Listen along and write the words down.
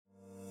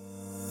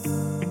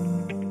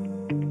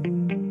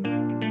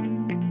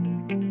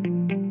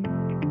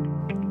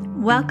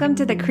Welcome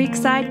to the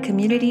Creekside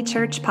Community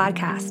Church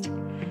podcast.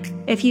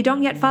 If you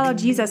don't yet follow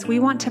Jesus, we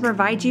want to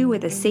provide you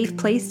with a safe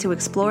place to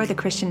explore the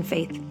Christian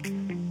faith.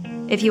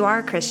 If you are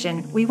a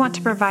Christian, we want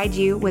to provide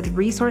you with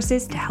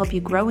resources to help you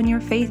grow in your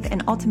faith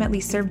and ultimately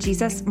serve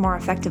Jesus more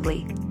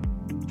effectively.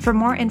 For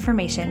more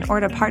information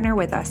or to partner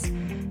with us,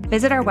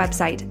 visit our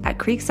website at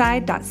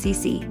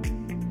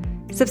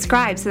creekside.cc.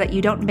 Subscribe so that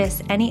you don't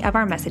miss any of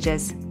our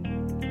messages.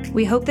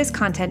 We hope this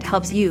content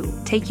helps you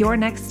take your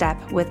next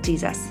step with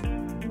Jesus.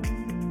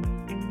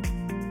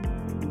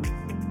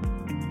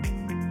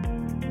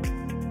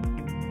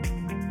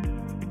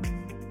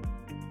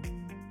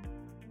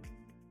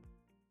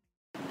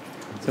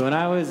 So when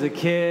I was a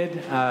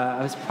kid,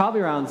 I was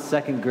probably around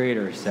second grade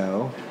or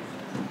so,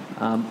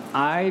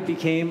 I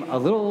became a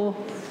little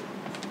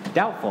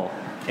doubtful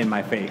in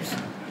my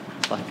faith.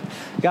 Like,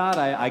 God,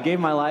 I gave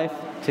my life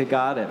to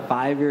God at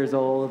 5 years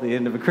old, the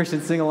end of a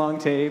Christian sing-along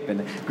tape,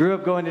 and grew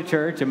up going to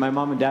church, and my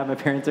mom and dad, my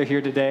parents are here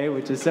today,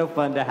 which is so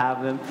fun to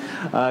have them.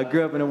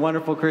 Grew up in a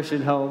wonderful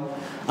Christian home,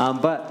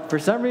 but for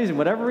some reason,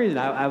 whatever reason,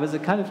 I was a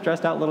kind of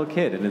stressed out little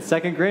kid, and in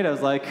second grade, I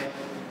was like,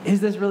 is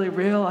this really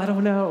real? I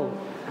don't know.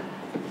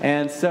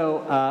 And so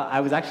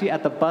I was actually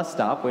at the bus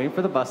stop waiting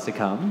for the bus to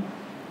come.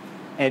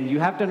 And you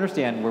have to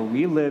understand, where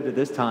we lived at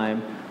this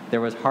time,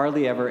 there was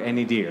hardly ever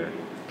any deer,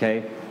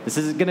 okay? This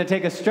is going to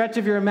take a stretch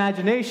of your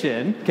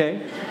imagination,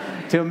 okay,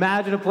 to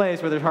imagine a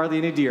place where there's hardly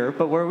any deer.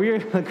 But where we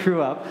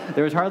grew up,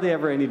 there was hardly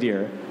ever any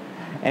deer.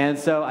 And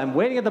so I'm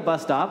waiting at the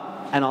bus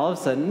stop, and all of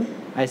a sudden,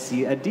 I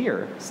see a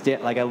deer.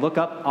 Like, I look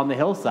up on the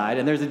hillside,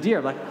 and there's a deer.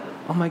 I'm like,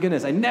 oh my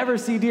goodness, I never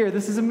see deer.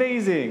 This is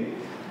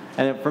amazing.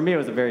 And for me, it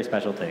was a very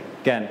special thing.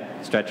 Again,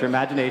 stretch your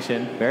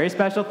imagination. Very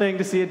special thing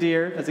to see a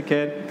deer as a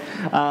kid.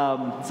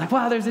 It's like,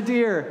 wow, there's a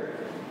deer.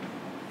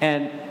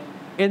 And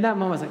in that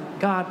moment, I was like,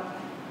 God,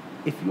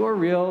 if you're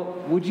real,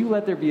 would you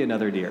let there be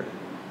another deer?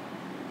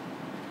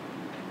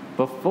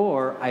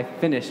 Before I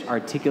finished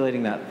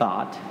articulating that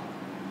thought,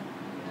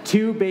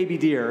 2 baby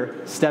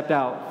deer stepped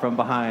out from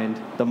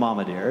behind the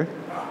mama deer.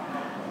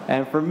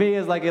 And for me,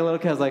 as like a little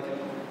kid, I was like,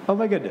 oh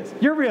my goodness,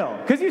 you're real,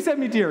 because you sent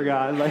me deer,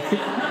 God. Like,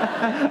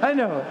 I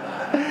know.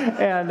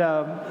 And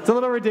it's a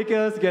little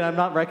ridiculous. Again, I'm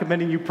not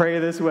recommending you pray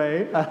this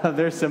way.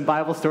 There's some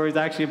Bible stories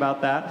actually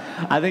about that.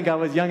 I think I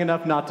was young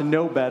enough not to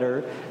know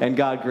better, and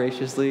God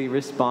graciously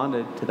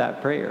responded to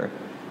that prayer.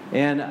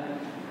 And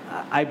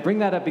I bring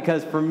that up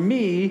because for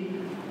me,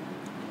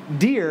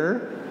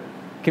 deer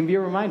can be a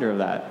reminder of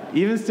that,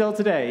 even still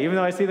today, even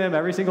though I see them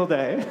every single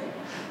day.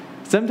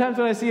 Sometimes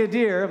when I see a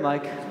deer, I'm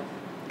like,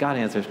 God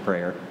answers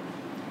prayer.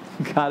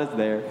 God is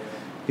there.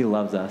 He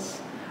loves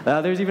us.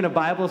 There's even a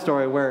Bible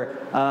story where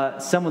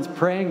someone's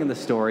praying in the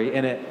story,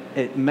 and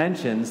it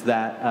mentions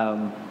that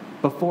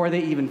before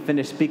they even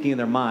finished speaking in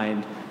their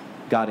mind,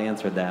 God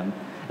answered them.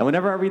 And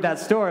whenever I read that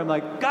story, I'm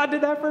like, God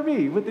did that for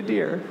me with the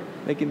deer,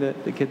 making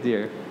the kid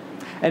deer.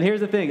 And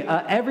here's the thing.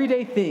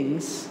 Everyday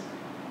things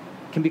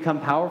can become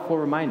powerful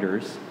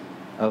reminders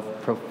of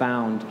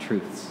profound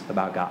truths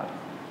about God.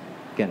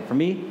 Again, for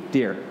me,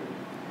 deer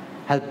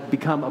has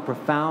become a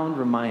profound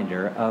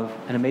reminder of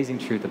an amazing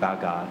truth about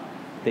God,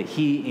 that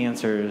He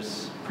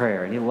answers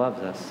prayer, and He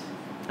loves us,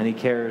 and He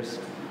cares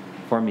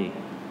for me.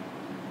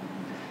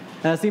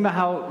 And I was thinking about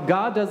how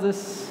God does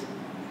this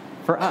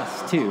for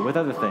us, too, with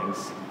other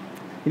things.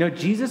 You know,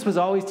 Jesus was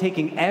always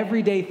taking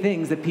everyday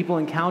things that people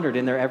encountered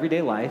in their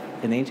everyday life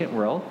in the ancient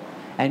world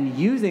and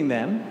using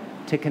them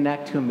to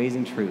connect to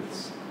amazing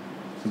truths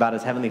about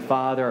His Heavenly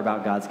Father,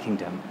 about God's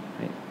kingdom.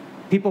 Right?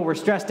 People were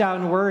stressed out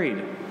and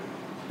worried.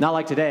 Not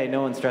like today.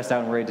 No one's stressed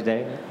out and worried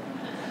today.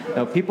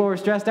 No, people were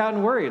stressed out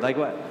and worried. Like,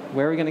 what?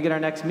 Where are we going to get our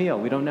next meal?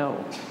 We don't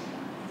know.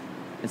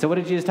 And so what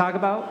did Jesus talk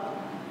about?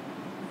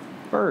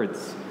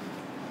 Birds.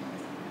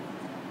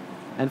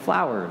 And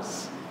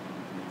flowers.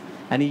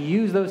 And He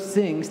used those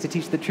things to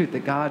teach the truth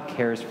that God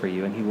cares for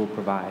you and He will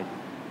provide.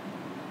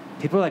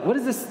 People are like, what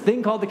is this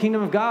thing called the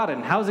kingdom of God,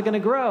 and how's it going to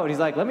grow? And He's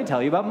like, let me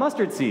tell you about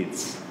mustard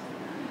seeds.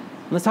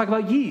 Let's talk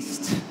about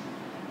yeast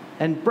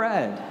and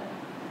bread.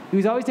 He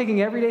was always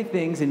taking everyday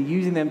things and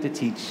using them to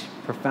teach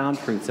profound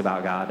truths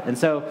about God. And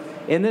so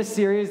in this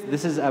series,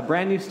 this is a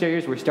brand new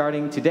series we're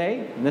starting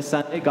today, and this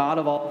Sunday, God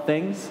of all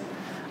things.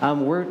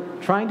 We're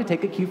trying to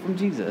take a cue from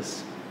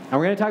Jesus. And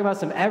we're going to talk about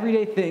some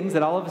everyday things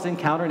that all of us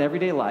encounter in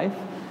everyday life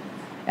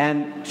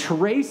and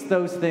trace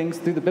those things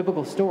through the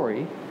biblical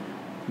story.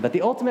 But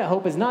the ultimate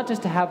hope is not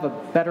just to have a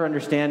better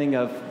understanding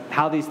of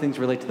how these things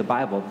relate to the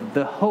Bible.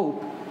 The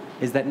hope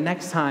is that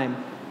next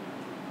time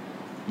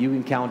you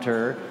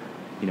encounter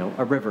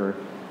a river,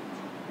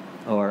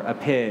 or a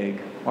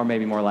pig, or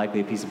maybe more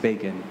likely a piece of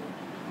bacon,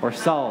 or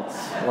salt,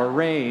 or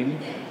rain,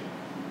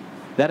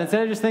 that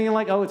instead of just thinking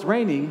like, oh, it's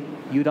raining,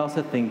 you'd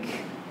also think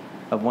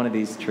of one of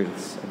these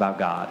truths about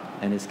God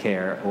and His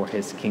care or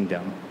His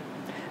kingdom.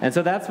 And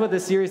so that's what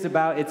this series is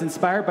about. It's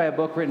inspired by a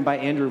book written by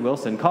Andrew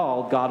Wilson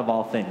called God of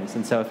All Things.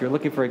 And so if you're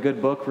looking for a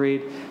good book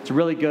read, it's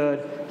really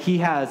good.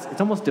 It's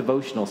almost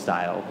devotional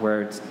style,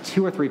 where it's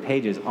 2 or 3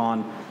 pages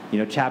on,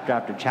 chapter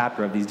after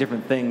chapter of these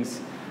different things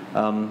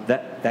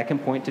that can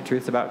point to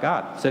truths about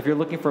God. So if you're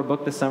looking for a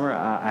book this summer,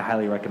 I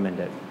highly recommend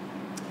it.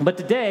 But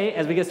today,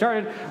 as we get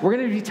started, we're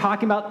going to be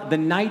talking about the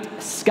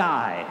night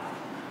sky.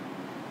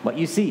 What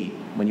you see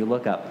when you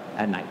look up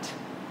at night.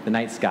 The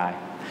night sky.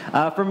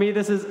 For me,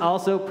 this is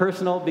also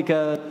personal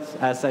because,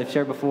 as I've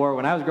shared before,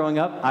 when I was growing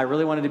up, I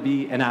really wanted to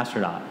be an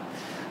astronaut.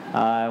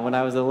 When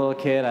I was a little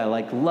kid, I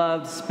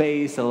loved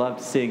space. I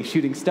loved seeing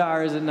shooting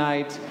stars at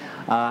night.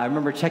 I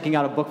remember checking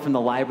out a book from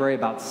the library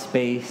about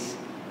space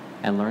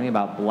and learning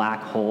about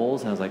black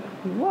holes. And I was like,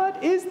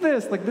 what is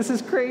this? This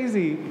is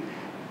crazy.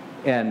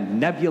 And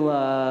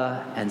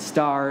nebula and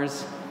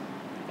stars.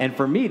 And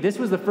for me, this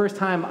was the first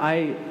time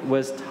I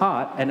was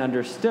taught and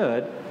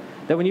understood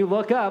that when you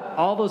look up,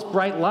 all those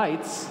bright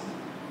lights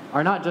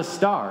are not just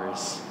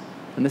stars.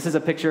 And this is a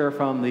picture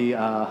from the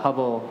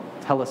Hubble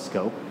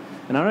telescope.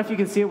 And I don't know if you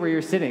can see it where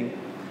you're sitting,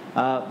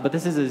 but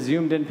this is a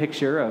zoomed-in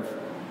picture of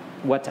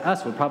what to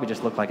us would probably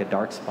just look like a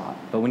dark spot.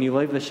 But when you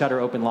leave the shutter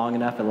open long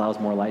enough, it allows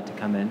more light to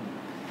come in.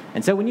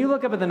 And so when you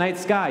look up at the night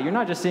sky, you're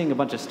not just seeing a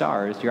bunch of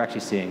stars, you're actually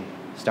seeing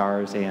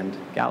stars and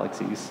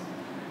galaxies.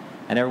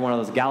 And every one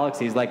of those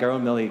galaxies, like our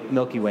own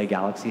Milky Way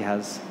galaxy,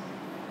 has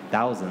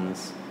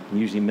thousands,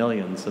 usually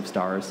millions of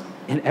stars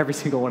in every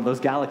single one of those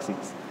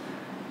galaxies.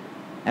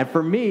 And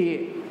for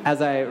me,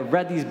 as I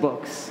read these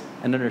books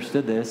and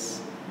understood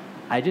this,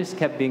 I just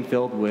kept being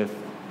filled with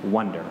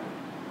wonder.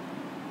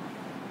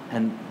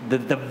 And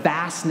the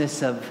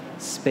vastness of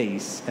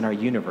space and our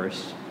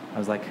universe, I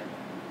was like,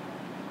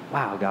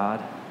 wow,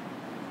 God,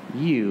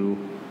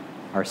 you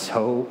are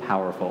so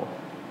powerful.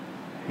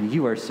 And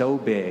you are so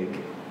big.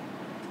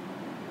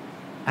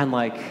 And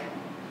I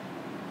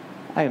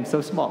am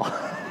so small.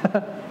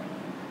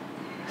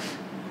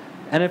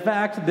 And in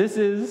fact, this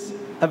is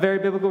a very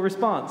biblical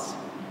response.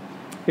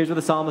 Here's what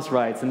the psalmist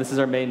writes, and this is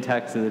our main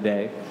text of the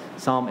day,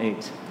 Psalm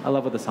 8. I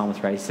love what the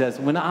psalmist writes. He says,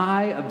 when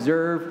I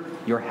observe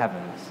your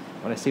heavens,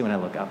 what I see when I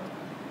look up,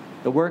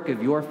 the work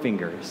of your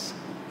fingers,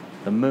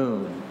 the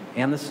moon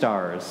and the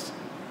stars,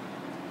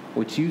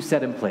 which you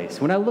set in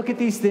place. When I look at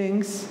these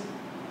things,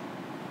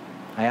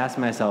 I ask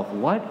myself,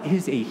 what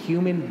is a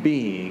human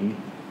being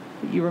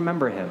that you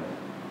remember him?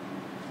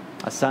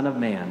 A son of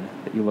man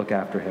that you look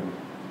after him.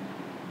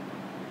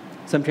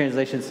 Some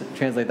translations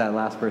translate that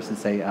last verse and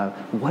say,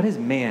 what is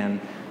man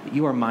that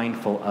you are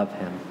mindful of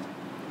him?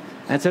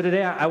 And so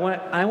today I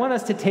want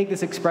us to take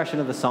this expression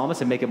of the psalmist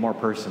and make it more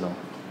personal.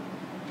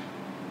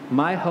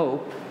 My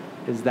hope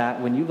is that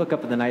when you look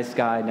up at the night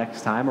sky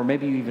next time, or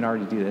maybe you even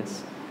already do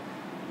this,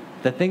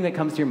 the thing that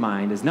comes to your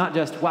mind is not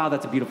just, wow,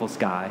 that's a beautiful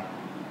sky,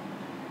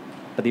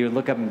 but that you would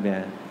look up and be,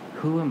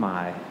 who am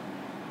I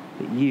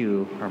that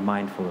you are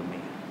mindful of me?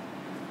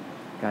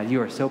 God,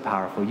 you are so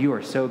powerful. You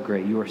are so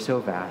great. You are so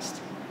vast.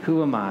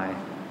 Who am I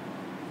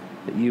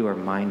that you are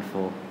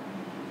mindful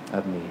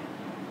of me?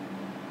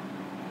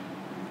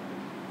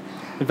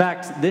 In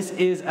fact, this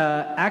is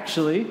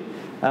actually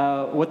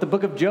what the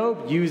book of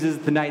Job uses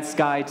the night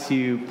sky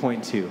to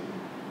point to.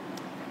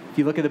 If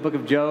you look at the book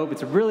of Job,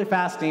 it's a really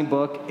fascinating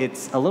book.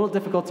 It's a little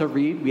difficult to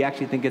read. We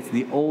actually think it's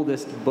the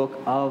oldest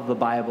book of the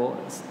Bible.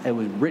 It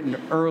was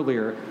written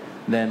earlier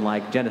than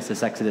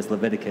Genesis, Exodus,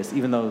 Leviticus,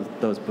 even though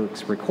those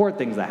books record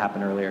things that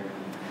happened earlier.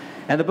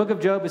 And the book of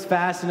Job is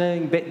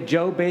fascinating.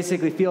 Job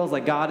basically feels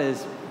like God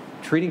is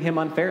treating him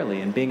unfairly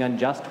and being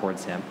unjust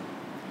towards him.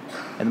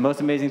 And the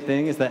most amazing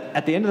thing is that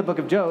at the end of the book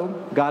of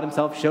Job, God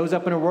himself shows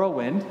up in a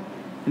whirlwind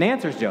and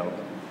answers Job.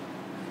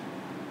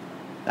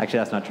 Actually,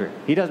 that's not true.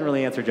 He doesn't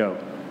really answer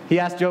Job. He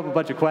asks Job a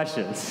bunch of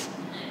questions.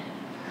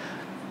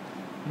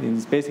 And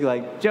he's basically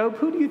like, Job,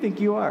 who do you think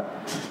you are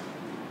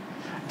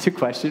to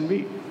question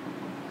me?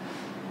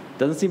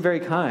 Doesn't seem very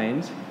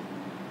kind,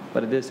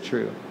 but it is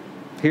true.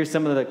 Here's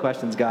some of the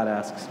questions God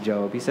asks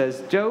Job. He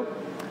says, Job,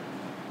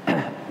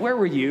 where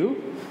were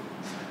you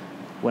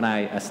when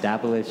I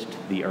established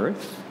the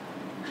earth?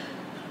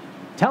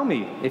 Tell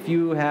me if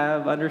you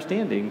have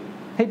understanding.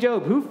 Hey,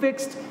 Job, who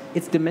fixed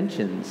its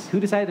dimensions?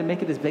 Who decided to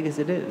make it as big as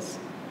it is?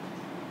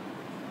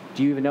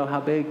 Do you even know how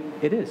big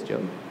it is,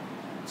 Job?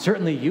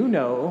 Certainly you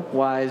know,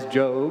 wise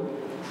Job,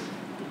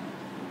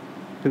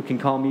 who can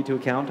call me to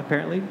account,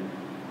 apparently.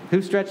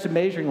 Who stretched a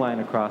measuring line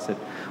across it?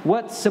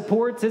 What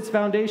supports its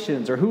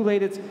foundations, or who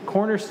laid its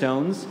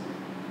cornerstones?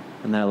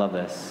 And then I love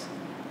this.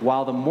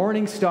 While the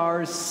morning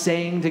stars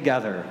sang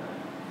together,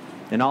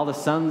 and all the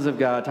sons of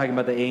God, talking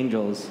about the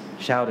angels,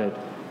 shouted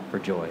for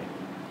joy.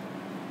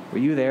 Were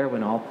you there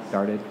when all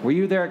started? Were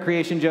you there at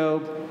creation,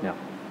 Job? No.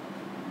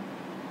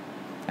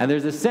 And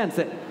there's a sense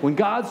that when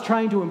God's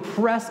trying to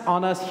impress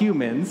on us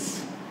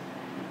humans,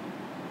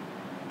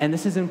 and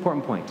this is an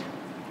important point,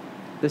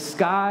 the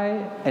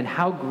sky and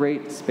how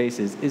great space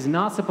is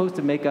not supposed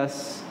to make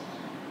us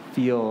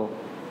feel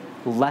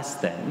less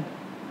than,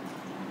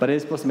 but it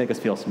is supposed to make us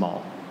feel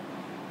small.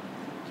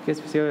 You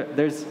guys see,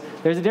 there's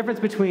a difference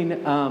between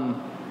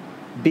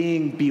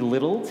being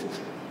belittled,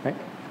 right,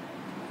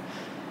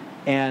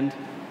 and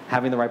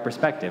having the right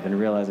perspective and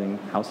realizing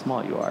how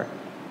small you are.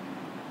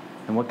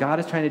 And what God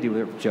is trying to do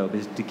with Job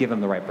is to give him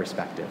the right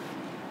perspective.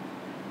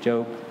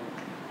 Job,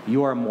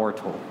 you are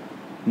mortal.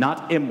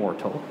 not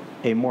immortal,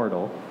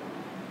 immortal,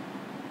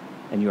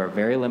 and you are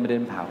very limited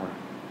in power.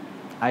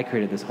 I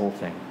created this whole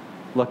thing.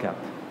 Look up.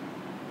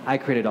 I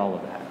created all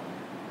of that.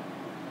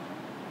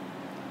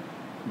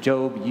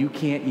 Job, you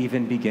can't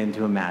even begin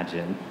to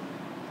imagine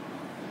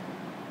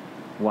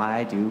why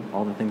I do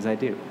all the things I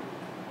do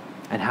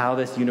and how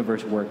this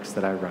universe works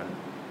that I run.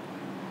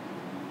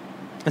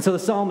 And so the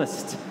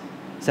psalmist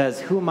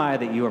says, who am I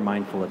that you are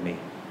mindful of me?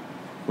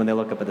 When they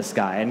look up at the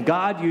sky. And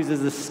God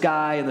uses the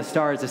sky and the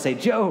stars to say,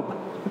 Job,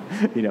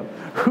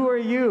 who are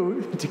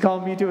you to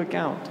call me to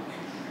account?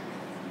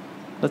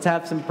 Let's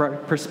have some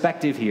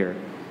perspective here.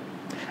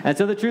 And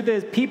so the truth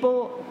is,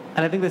 people,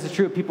 and I think this is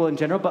true of people in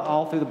general, but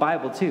all through the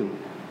Bible too,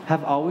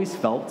 have always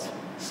felt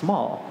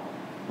small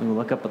when we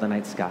look up at the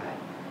night sky.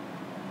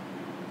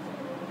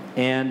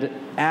 And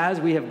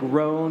as we have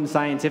grown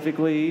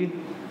scientifically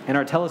and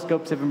our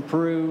telescopes have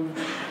improved,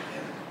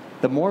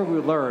 the more we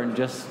learn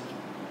just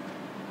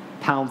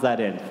pounds that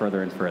in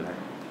further and further.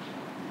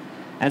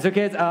 And so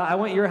kids, I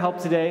want your help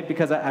today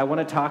because I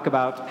want to talk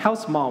about how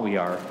small we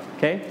are,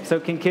 okay? So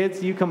can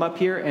kids, you come up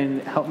here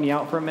and help me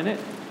out for a minute?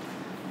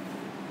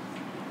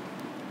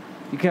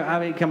 You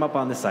can come up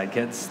on this side,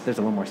 kids. There's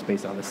a little more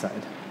space on this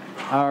side.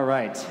 All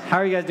right. How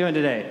are you guys doing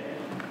today?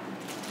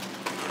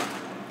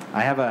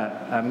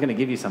 I'm going to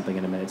give you something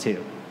in a minute,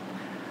 too.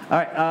 All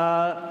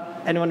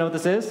right. Anyone know what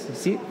this is? You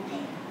see?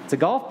 It's a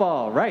golf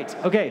ball. Right.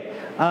 Okay.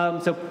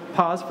 So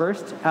pause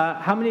first.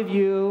 How many of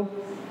you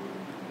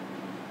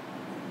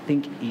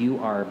think you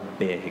are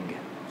big?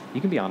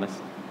 You can be honest.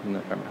 I'm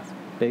not trying to ask.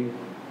 Big?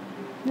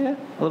 Yeah.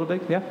 A little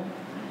big? Yeah.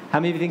 How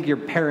many of you think your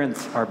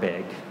parents are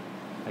big?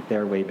 Like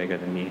they're way bigger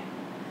than me?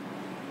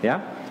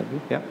 Yeah?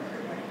 Yeah.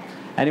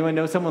 Anyone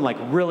know someone like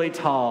really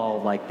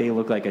tall, like they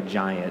look like a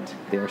giant?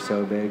 They're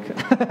so big.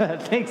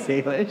 Thanks,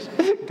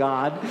 Ailish.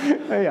 God.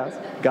 Yes,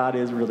 God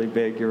is really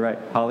big. You're right.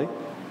 Holly?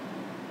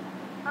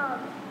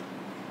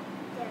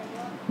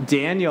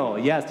 Daniel.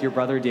 Yes, your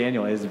brother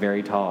Daniel is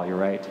very tall. You're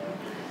right.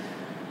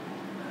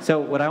 So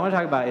what I want to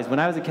talk about is when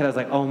I was a kid, I was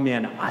like, oh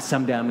man,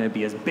 someday I'm going to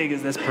be as big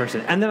as this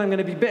person. And then I'm going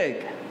to be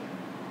big.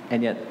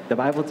 And yet the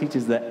Bible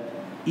teaches that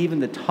even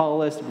the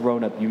tallest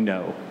grown-up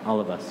all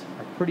of us,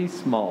 are pretty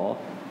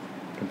small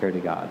compared to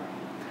God.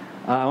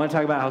 I want to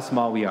talk about how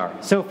small we are.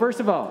 So first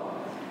of all,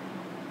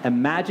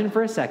 imagine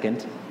for a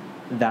second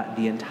that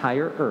the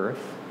entire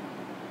earth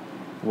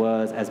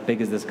was as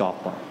big as this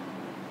golf ball.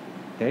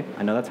 Okay?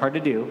 I know that's hard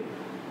to do,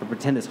 but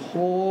pretend this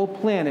whole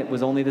planet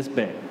was only this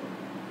big.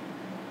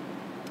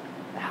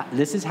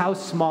 This is how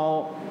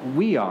small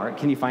we are.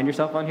 Can you find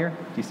yourself on here?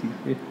 Do you see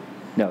it?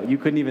 No, you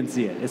couldn't even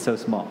see it. It's so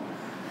small.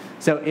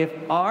 So if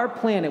our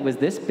planet was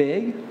this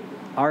big,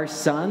 our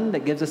sun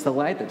that gives us the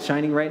light that's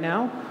shining right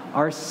now,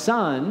 our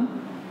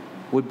sun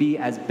would be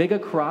as big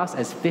across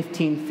as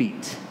 15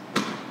 feet.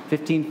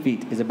 15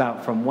 feet is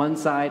about from one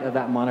side of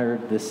that monitor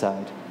to this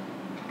side.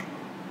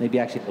 Maybe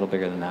actually a little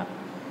bigger than that.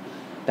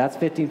 That's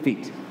 15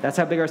 feet. That's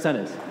how big our sun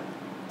is.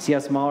 See how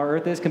small our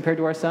Earth is compared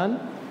to our sun?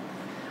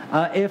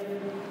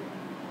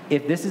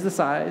 If this is the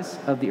size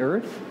of the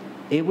Earth,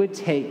 it would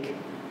take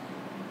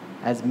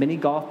as many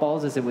golf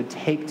balls as it would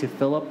take to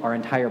fill up our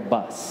entire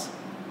bus.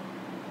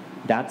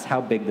 That's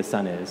how big the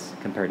sun is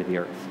compared to the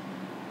Earth.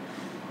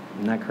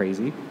 Isn't that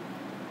crazy?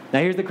 Now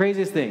here's the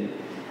craziest thing.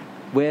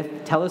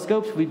 With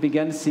telescopes, we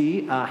begin to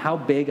see how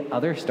big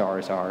other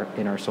stars are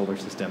in our solar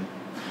system.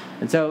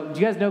 And so, do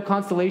you guys know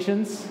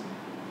constellations?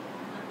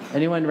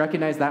 Anyone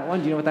recognize that one?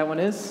 Do you know what that one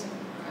is?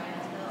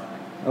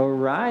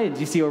 Orion. Do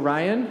you see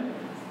Orion?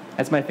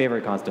 That's my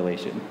favorite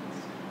constellation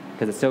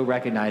because it's so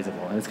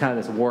recognizable. And it's kind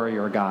of this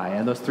warrior guy.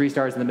 And those 3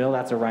 stars in the middle,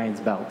 that's Orion's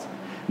belt.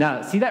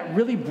 Now, see that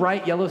really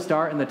bright yellow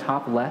star in the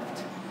top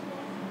left?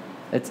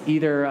 It's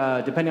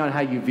either, depending on how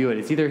you view it,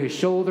 it's either his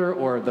shoulder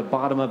or the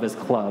bottom of his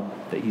club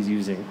that he's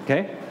using,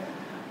 okay?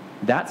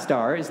 That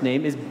star, his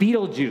name is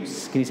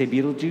Betelgeuse. Can you say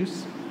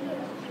Betelgeuse?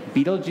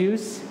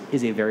 Betelgeuse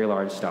is a very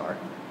large star.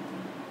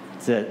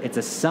 It's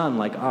a sun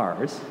like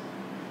ours.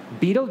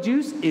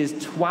 Betelgeuse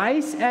is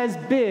twice as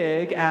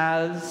big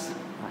as,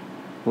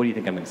 what do you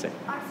think I'm going to say?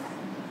 Our sun.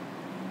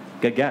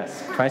 Good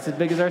guess. Twice as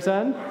big as our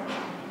sun?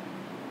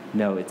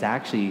 No, it's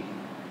actually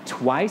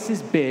twice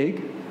as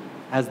big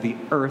as the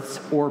Earth's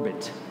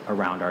orbit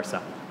around our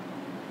sun.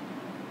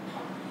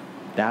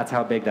 That's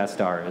how big that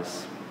star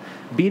is.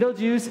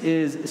 Betelgeuse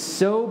is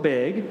so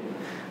big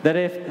that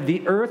if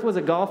the Earth was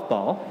a golf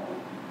ball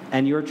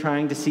and you're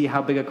trying to see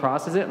how big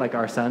across is it, like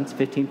our sun's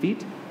 15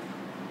 feet,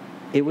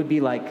 it would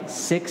be like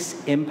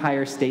 6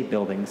 Empire State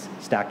Buildings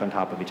stacked on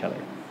top of each other.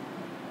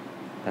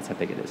 That's how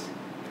big it is.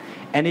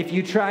 And if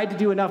you tried to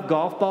do enough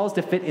golf balls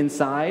to fit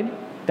inside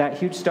that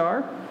huge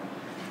star,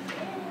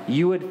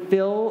 you would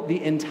fill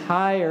the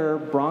entire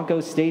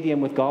Broncos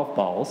Stadium with golf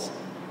balls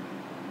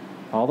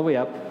all the way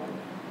up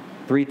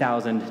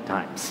 3,000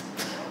 times.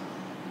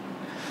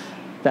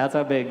 That's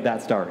how big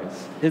that star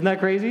is. Isn't that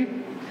crazy?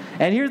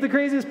 And here's the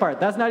craziest part.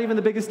 That's not even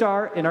the biggest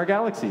star in our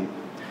galaxy.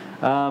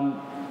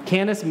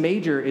 Canis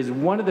Major is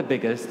one of the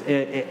biggest.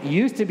 It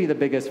used to be the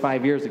biggest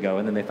 5 years ago,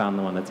 and then they found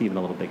the one that's even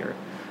a little bigger.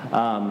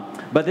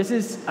 But this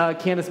is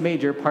Canis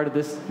Major, part of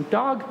this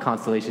dog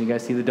constellation. You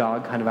guys see the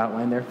dog kind of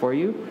outlined there for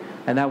you?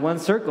 And that one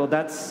circle,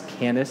 that's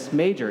Canis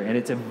Major. And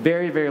it's a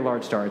very, very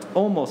large star. It's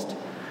almost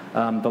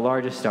the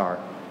largest star.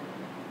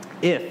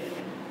 If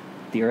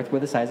the Earth were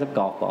the size of a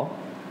golf ball,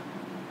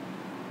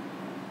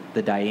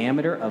 the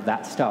diameter of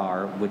that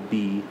star would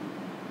be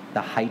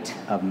the height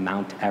of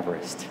Mount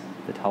Everest,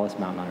 the tallest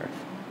mountain on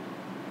Earth.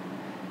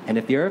 And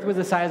if the Earth was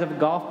the size of a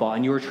golf ball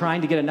and you were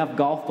trying to get enough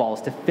golf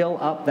balls to fill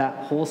up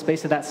that whole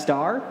space of that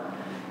star,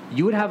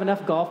 you would have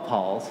enough golf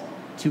balls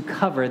to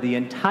cover the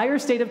entire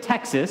state of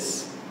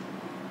Texas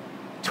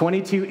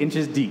 22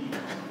 inches deep.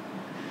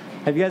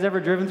 Have you guys ever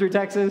driven through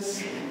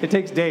Texas? It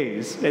takes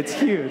days. It's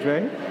huge,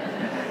 right?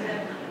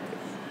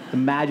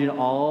 Imagine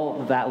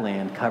all of that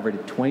land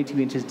covered 22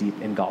 inches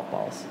deep in golf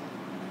balls.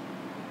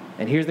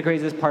 And here's the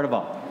craziest part of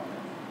all,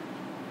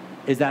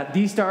 is that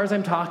these stars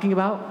I'm talking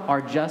about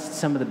are just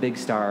some of the big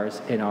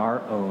stars in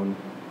our own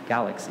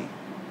galaxy.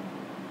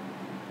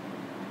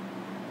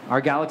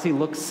 Our galaxy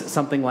looks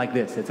something like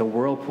this. It's a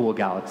whirlpool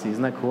galaxy.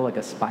 Isn't that cool? Like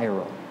a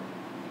spiral.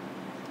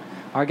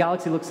 Our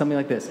galaxy looks something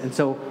like this. And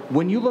so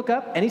when you look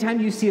up, anytime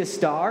you see a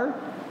star,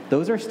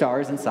 those are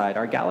stars inside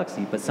our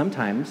galaxy. But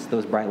sometimes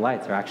those bright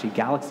lights are actually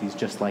galaxies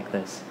just like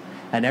this.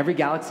 And every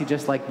galaxy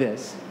just like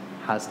this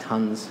has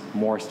tons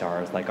more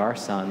stars, like our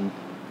sun,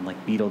 and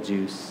like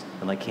Betelgeuse,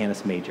 and like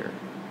Canis Major.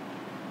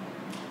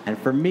 And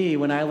for me,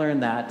 when I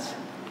learned that,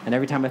 and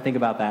every time I think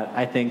about that,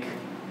 I think,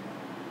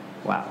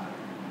 wow,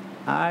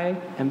 I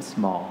am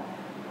small.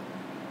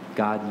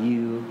 God,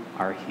 you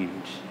are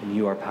huge, and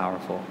you are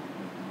powerful.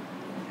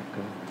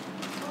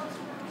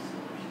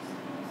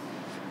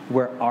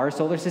 Where our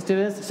solar system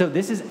is. So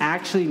this is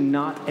actually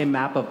not a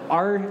map of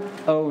our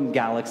own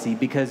galaxy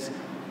because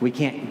we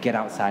can't get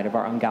outside of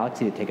our own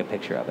galaxy to take a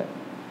picture of it.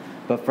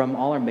 But from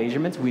all our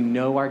measurements, we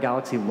know our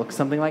galaxy looks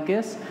something like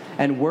this.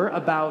 And we're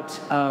about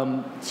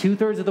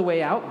 2/3 of the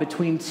way out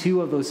between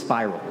two of those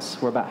spirals.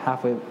 We're about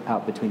halfway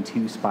out between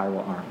two spiral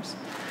arms.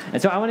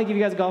 And so I want to give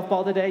you guys a golf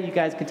ball today. You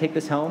guys can take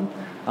this home.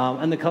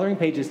 And the coloring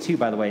pages, too,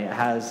 by the way, it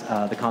has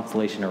the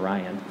constellation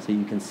Orion. So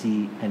you can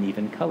see an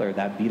even color,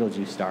 that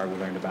Betelgeuse star we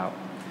learned about.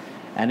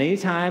 And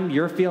anytime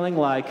you're feeling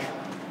like,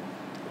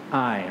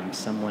 I am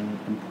someone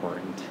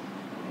important,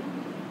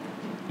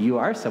 you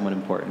are someone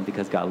important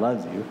because God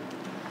loves you,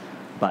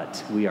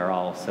 but we are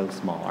all so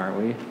small, aren't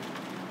we?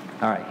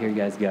 All right, here you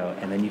guys go,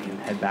 and then you can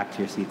head back to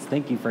your seats.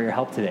 Thank you for your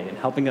help today in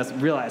helping us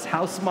realize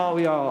how small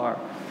we all are.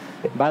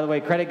 By the way,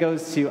 credit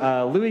goes to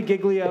Louis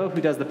Giglio,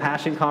 who does the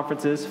Passion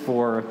conferences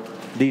for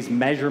these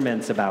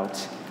measurements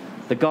about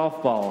the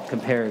golf ball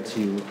compared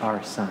to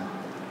our sun.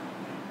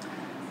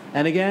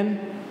 And again,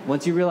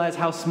 once you realize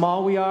how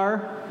small we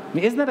are, I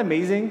mean, isn't that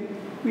amazing?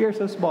 We are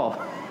so small.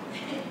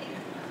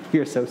 We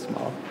are so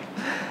small.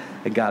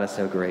 And God is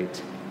so great.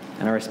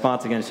 And our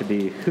response again should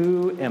be,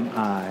 who am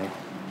I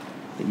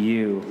that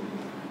you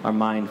are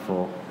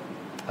mindful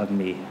of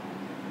me?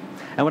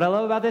 And what I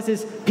love about this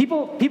is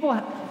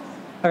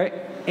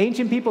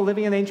ancient people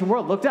living in the ancient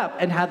world looked up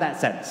and had that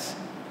sense.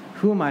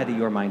 Who am I that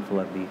you are mindful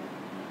of me?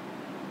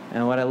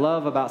 And what I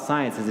love about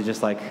science is it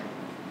just like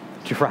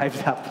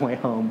drives that point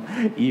home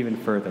even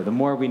further. The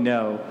more we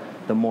know,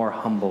 the more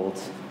humbled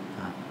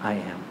I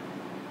am.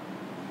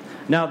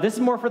 Now, this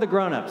is more for the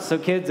grown-ups. So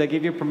kids, I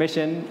give you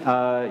permission.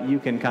 You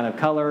can kind of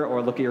color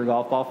or look at your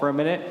golf ball for a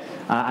minute.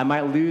 I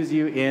might lose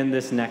you in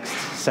this next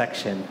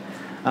section.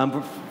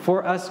 But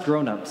for us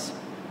grown-ups,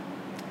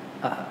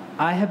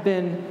 I have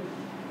been,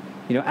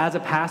 as a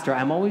pastor,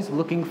 I'm always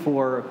looking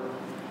for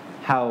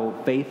how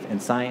faith and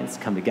science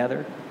come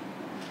together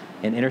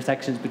and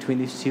intersections between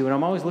these two. And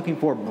I'm always looking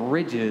for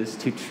bridges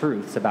to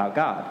truths about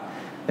God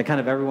that kind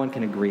of everyone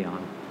can agree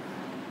on.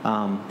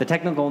 The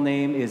technical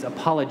name is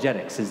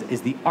apologetics,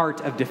 is the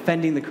art of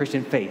defending the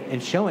Christian faith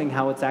and showing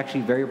how it's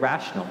actually very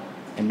rational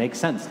and makes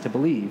sense to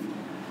believe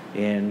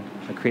in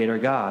a creator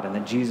God and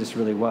that Jesus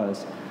really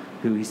was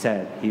who he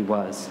said he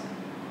was.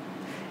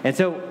 And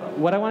so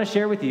what I want to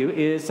share with you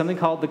is something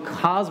called the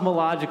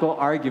cosmological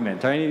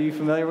argument. Are any of you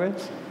familiar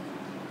with?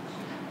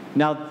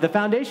 Now, the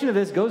foundation of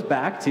this goes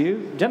back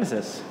to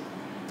Genesis.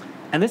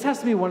 And this has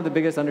to be one of the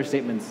biggest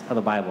understatements of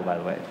the Bible, by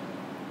the way.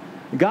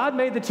 God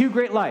made the two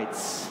great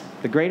lights,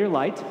 the greater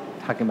light,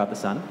 talking about the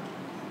sun,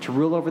 to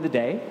rule over the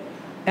day,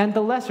 and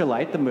the lesser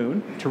light, the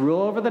moon, to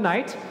rule over the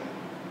night,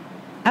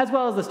 as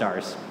well as the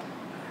stars.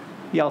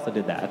 He also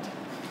did that.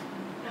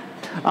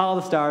 All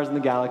the stars in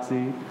the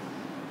galaxy,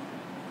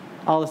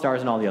 all the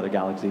stars in all the other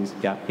galaxies.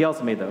 Yeah, he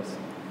also made those.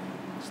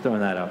 Just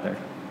throwing that out there.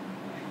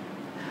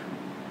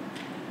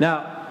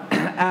 Now,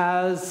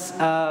 as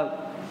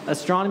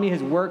astronomy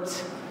has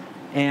worked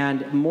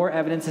and more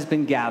evidence has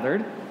been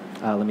gathered,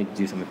 let me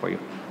do something for you.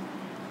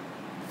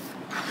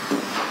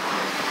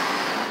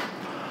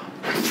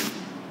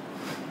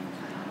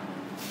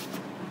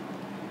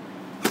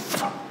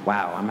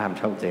 Wow, I'm having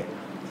trouble today.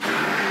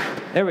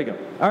 There we go.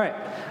 All right.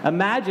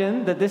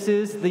 Imagine that this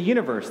is the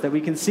universe that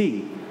we can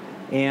see.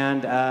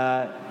 And,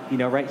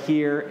 right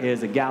here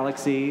is a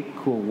galaxy,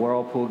 cool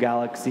whirlpool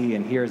galaxy,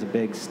 and here's a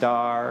big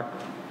star.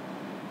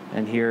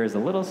 and here's a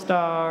little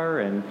star,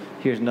 and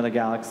here's another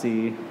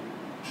galaxy.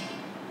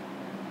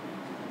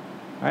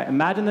 All right,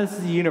 imagine this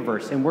is the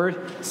universe, and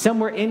we're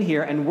somewhere in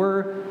here, and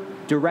we're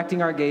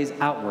directing our gaze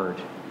outward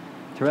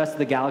to the rest of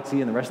the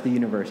galaxy and the rest of the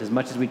universe as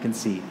much as we can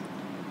see.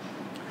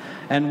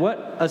 And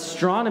what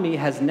astronomy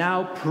has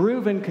now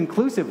proven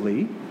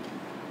conclusively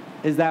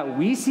is that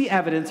we see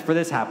evidence for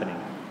this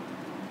happening.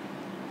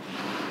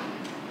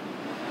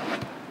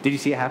 Did you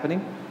see it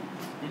happening?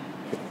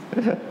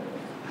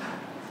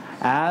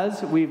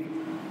 As we've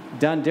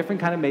done different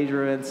kind of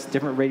measurements,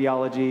 different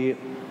radiology,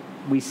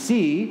 we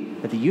see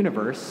that the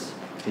universe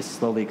is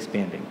slowly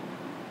expanding.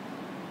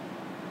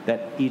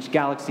 That each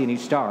galaxy and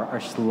each star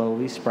are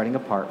slowly spreading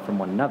apart from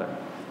one another.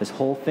 This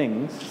whole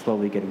thing's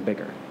slowly getting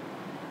bigger.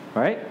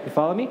 All right? You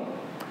follow me?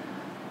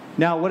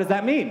 Now, what does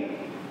that mean?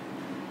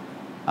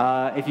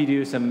 If you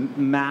do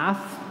some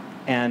math,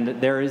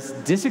 and there is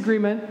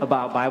disagreement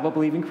about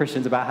Bible-believing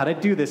Christians about how to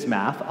do this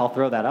math, I'll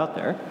throw that out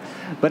there.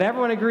 But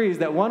everyone agrees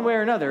that one way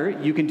or another,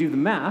 you can do the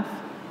math,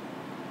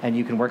 and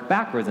you can work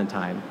backwards in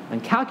time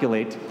and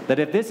calculate that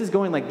if this is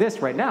going like this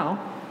right now,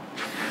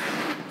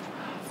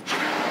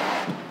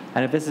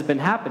 and if this has been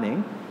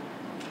happening,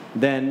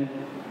 then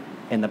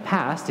in the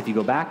past, if you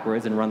go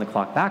backwards and run the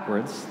clock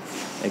backwards,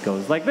 it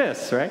goes like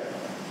this, right?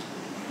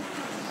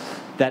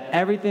 That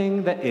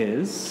everything that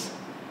is,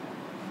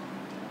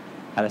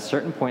 at a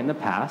certain point in the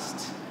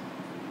past,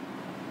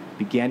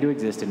 began to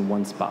exist in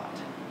one spot.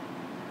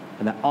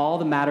 And that all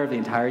the matter of the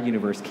entire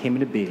universe came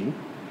into being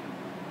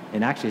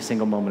in actually a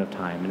single moment of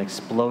time and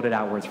exploded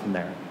outwards from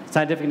there. The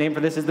scientific name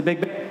for this is the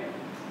Big Bang.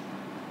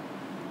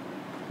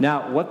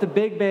 Now, what the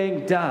Big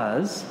Bang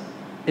does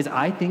is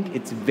I think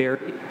it's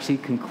very actually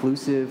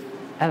conclusive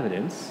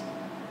evidence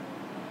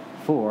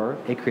for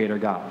a creator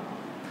God.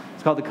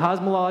 It's called the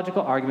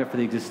cosmological argument for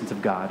the existence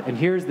of God. And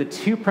here's the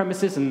two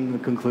premises and the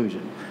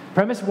conclusion.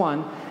 Premise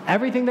one,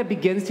 everything that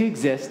begins to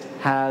exist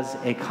has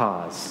a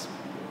cause.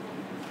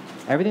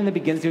 Everything that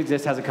begins to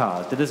exist has a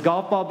cause. Did this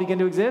golf ball begin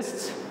to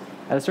exist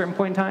at a certain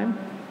point in time?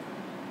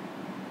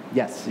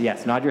 Yes,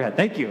 nod your head.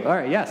 Thank you. All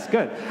right, yes,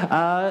 good.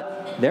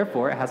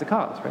 Therefore, it has a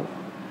cause, right?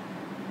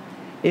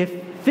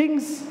 If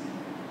things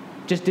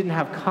just didn't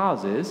have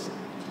causes,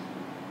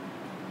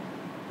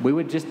 we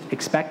would just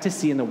expect to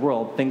see in the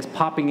world things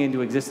popping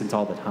into existence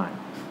all the time.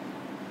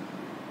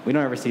 We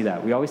don't ever see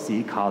that. We always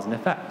see cause and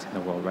effect in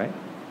the world, right?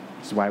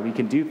 Which is why we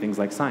can do things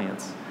like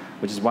science,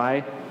 which is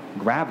why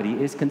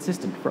gravity is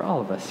consistent for all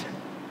of us.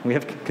 We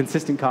have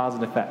consistent cause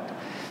and effect.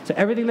 So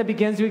everything that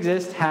begins to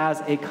exist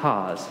has a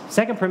cause.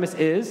 Second premise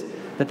is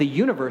that the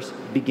universe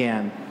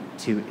began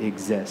to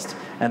exist.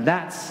 And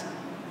that's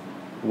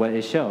what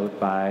is showed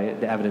by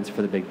the evidence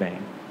for the Big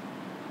Bang.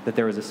 That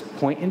there was this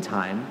point in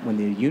time when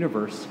the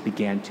universe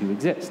began to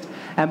exist.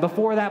 And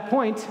before that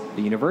point,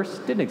 the universe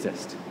didn't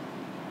exist.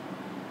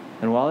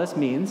 And what all this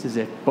means is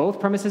if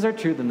both premises are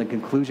true, then the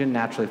conclusion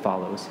naturally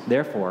follows.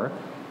 Therefore,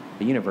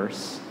 the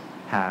universe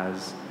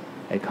has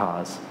a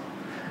cause.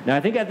 Now, I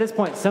think at this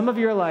point, some of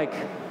you are like,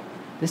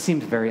 this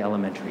seems very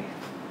elementary.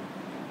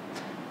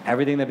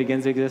 Everything that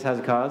begins to exist has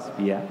a cause?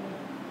 Yeah.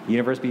 The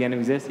universe began to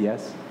exist?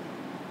 Yes.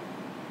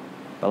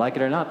 But like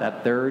it or not,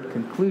 that third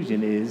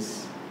conclusion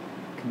is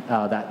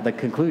that the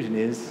conclusion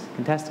is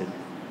contested.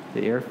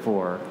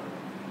 Therefore,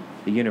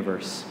 the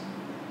universe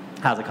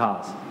has a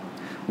cause.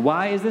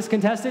 Why is this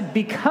contested?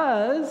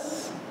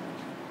 Because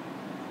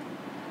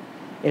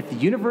if the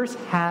universe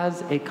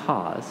has a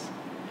cause,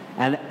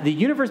 and the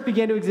universe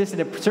began to exist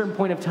at a certain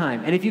point of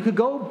time, and if you could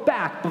go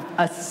back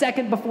a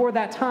second before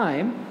that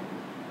time,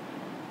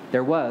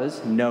 there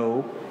was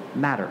no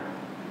matter.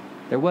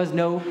 There was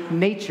no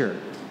nature.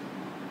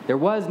 There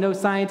was no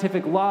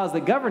scientific laws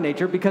that govern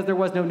nature because there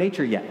was no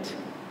nature yet.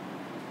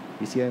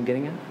 You see what I'm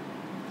getting at?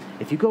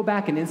 If you go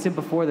back an instant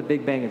before the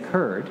Big Bang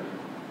occurred,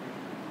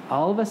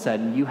 all of a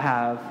sudden you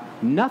have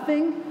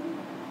nothing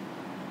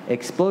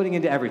exploding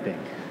into everything.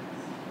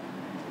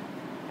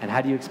 And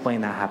how do you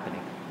explain that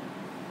happening?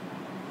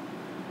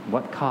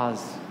 What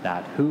caused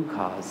that? Who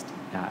caused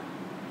that?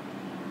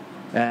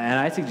 And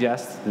I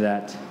suggest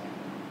that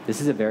this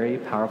is a very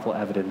powerful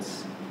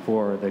evidence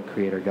for the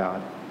Creator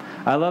God.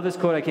 I love this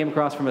quote I came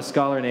across from a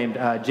scholar named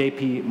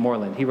J.P.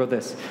 Moreland. He wrote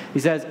this. He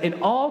says,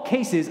 in all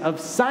cases of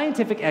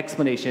scientific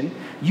explanation,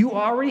 you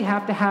already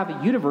have to have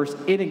a universe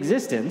in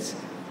existence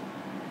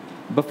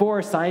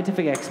before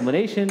scientific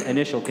explanation,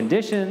 initial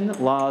condition,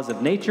 laws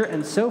of nature,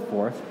 and so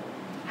forth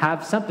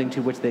have something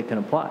to which they can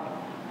apply.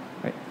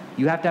 Right?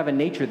 You have to have a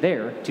nature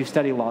there to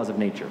study laws of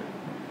nature.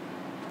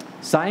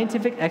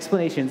 Scientific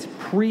explanations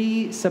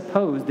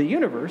presuppose the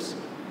universe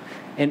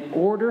in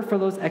order for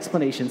those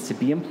explanations to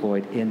be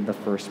employed in the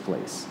first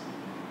place.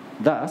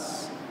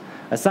 Thus,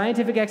 a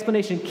scientific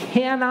explanation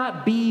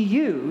cannot be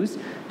used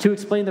to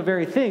explain the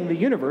very thing, the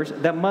universe,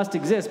 that must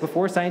exist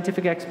before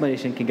scientific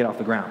explanation can get off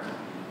the ground.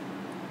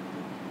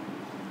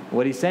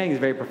 What he's saying is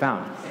very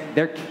profound.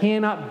 There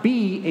cannot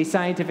be a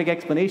scientific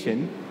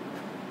explanation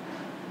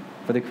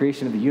for the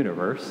creation of the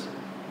universe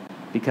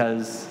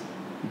because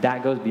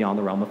that goes beyond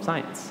the realm of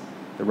science.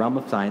 The realm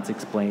of science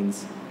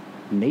explains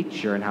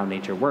nature and how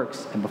nature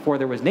works. And before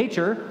there was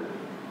nature,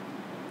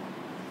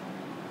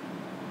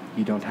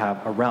 you don't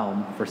have a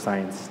realm for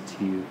science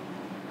to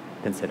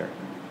consider.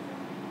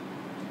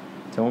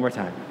 So one more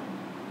time.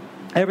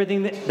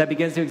 Everything that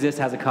begins to exist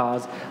has a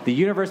cause. The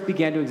universe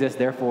began to exist,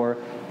 therefore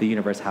the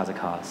universe has a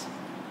cause.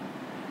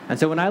 And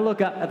so when I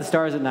look up at the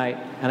stars at night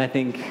and I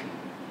think,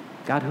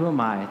 God, who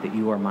am I that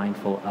you are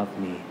mindful of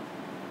me?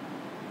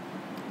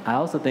 I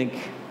also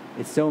think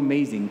it's so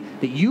amazing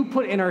that you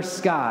put in our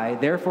sky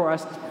there for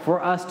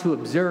us to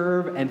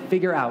observe and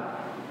figure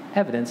out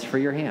evidence for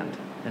your hand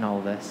in all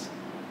of this.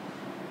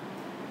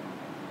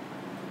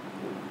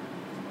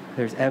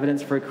 There's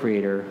evidence for a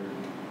creator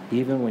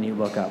even when you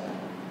look up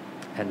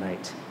at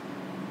night.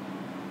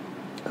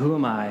 Who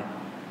am I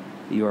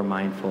that you are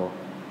mindful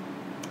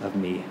of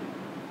me?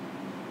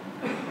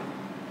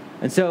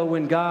 And so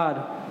when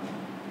God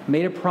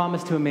made a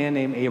promise to a man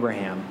named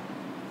Abraham,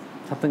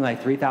 something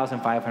like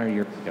 3,500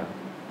 years ago,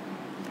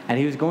 and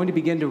he was going to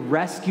begin to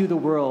rescue the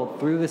world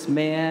through this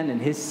man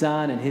and his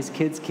son and his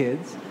kids'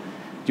 kids, do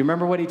you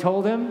remember what he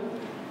told him?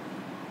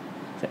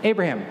 He said,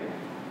 Abraham,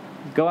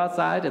 go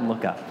outside and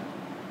look up.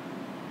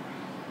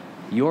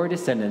 Your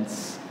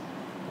descendants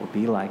will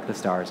be like the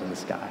stars in the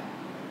sky.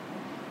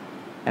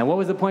 And what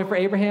was the point for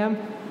Abraham?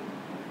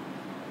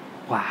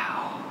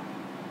 Wow.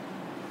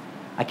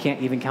 I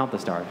can't even count the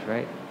stars,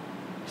 right?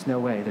 There's no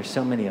way. There's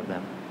so many of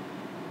them.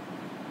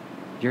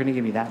 You're going to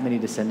give me that many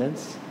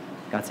descendants?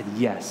 God said,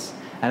 yes.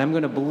 And I'm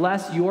going to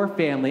bless your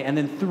family, and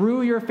then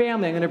through your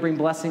family, I'm going to bring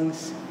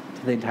blessings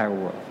to the entire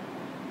world.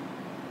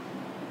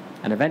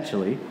 And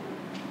eventually,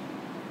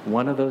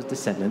 one of those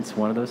descendants,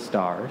 one of those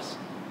stars,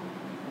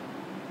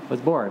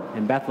 was born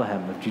in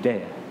Bethlehem of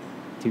Judea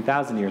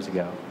 2,000 years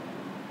ago.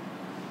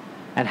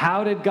 And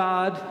how did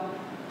God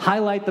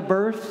highlight the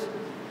birth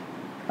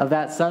of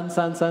that son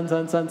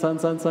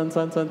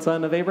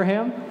of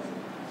Abraham?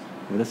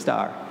 With a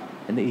star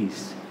in the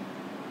east.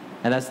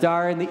 And that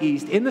star in the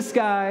east, in the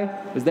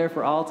sky, was there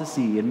for all to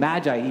see. And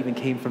Magi even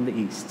came from the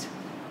east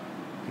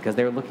because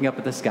they were looking up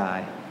at the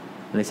sky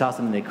and they saw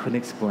something they couldn't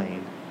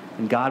explain.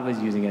 And God was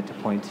using it to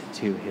point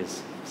to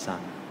his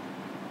son.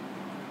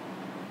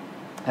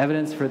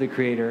 Evidence for the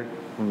Creator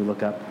when we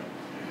look up.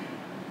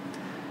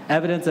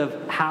 Evidence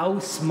of how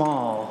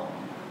small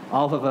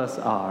all of us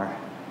are.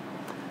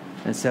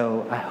 And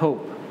so I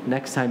hope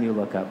next time you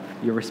look up,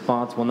 your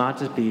response will not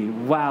just be,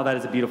 wow, that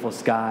is a beautiful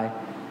sky,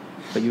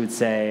 but you would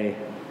say,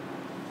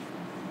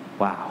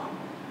 wow,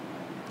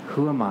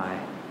 who am I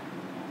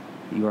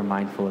that you are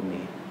mindful of me?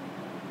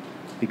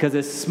 Because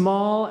as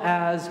small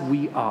as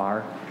we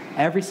are,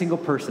 every single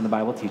person the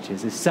Bible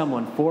teaches is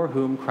someone for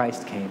whom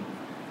Christ came.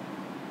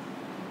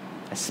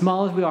 As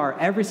small as we are,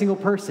 every single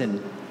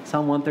person,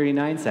 Psalm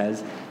 139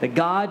 says, that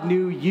God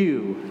knew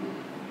you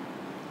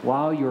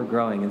while you were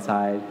growing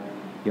inside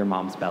your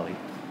mom's belly.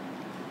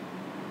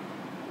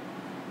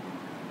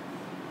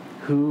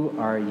 Who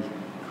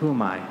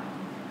am I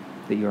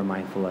that you are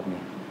mindful of me?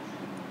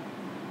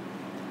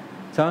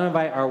 So I'm going to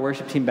invite our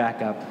worship team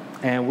back up,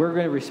 and we're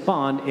going to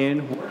respond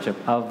in worship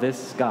of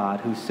this God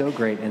who's so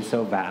great and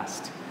so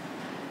vast.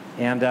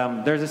 And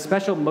there's a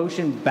special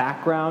motion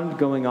background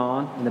going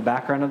on in the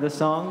background of this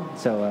song.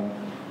 So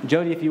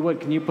Jody, if you would,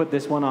 can you put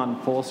this one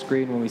on full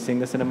screen when we sing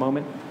this in a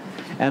moment?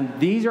 And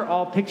these are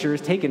all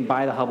pictures taken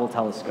by the Hubble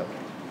telescope.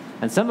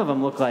 And some of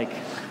them look like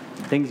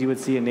things you would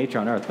see in nature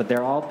on Earth, but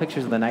they're all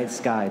pictures of the night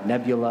sky,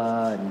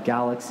 nebula and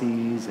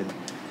galaxies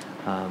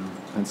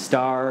and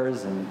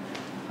stars, and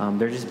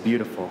they're just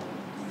beautiful.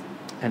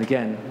 And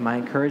again, my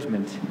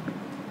encouragement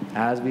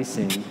as we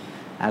sing,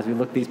 as we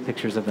look at these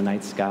pictures of the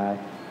night sky,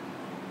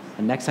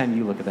 and next time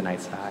you look at the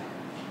night sky,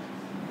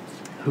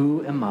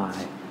 who am I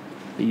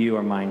that you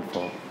are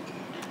mindful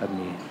of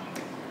me?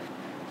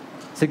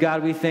 So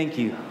God, we thank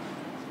you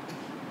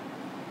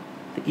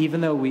that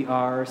even though we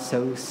are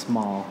so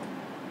small,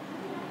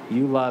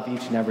 you love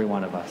each and every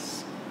one of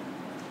us.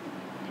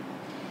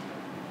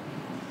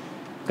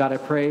 God, I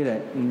pray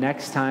that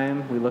next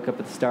time we look up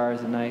at the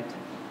stars at night,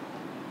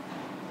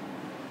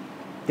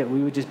 that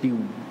we would just be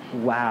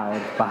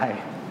wowed by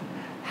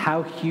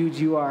how huge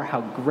you are,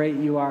 how great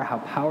you are, how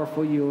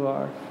powerful you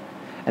are,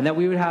 and that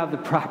we would have the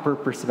proper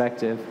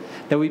perspective,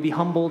 that we'd be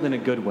humbled in a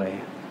good way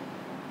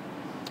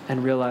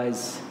and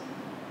realize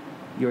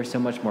you are so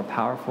much more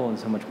powerful and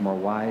so much more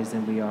wise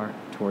than we are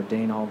to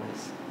ordain all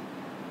this.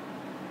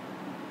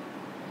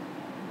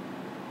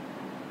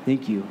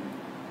 Thank you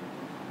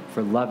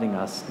for loving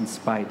us in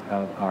spite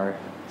of our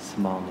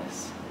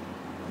smallness.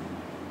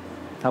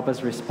 Help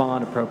us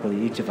respond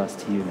appropriately, each of us,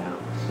 to you now.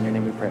 In your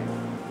name we pray.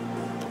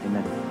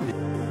 Amen.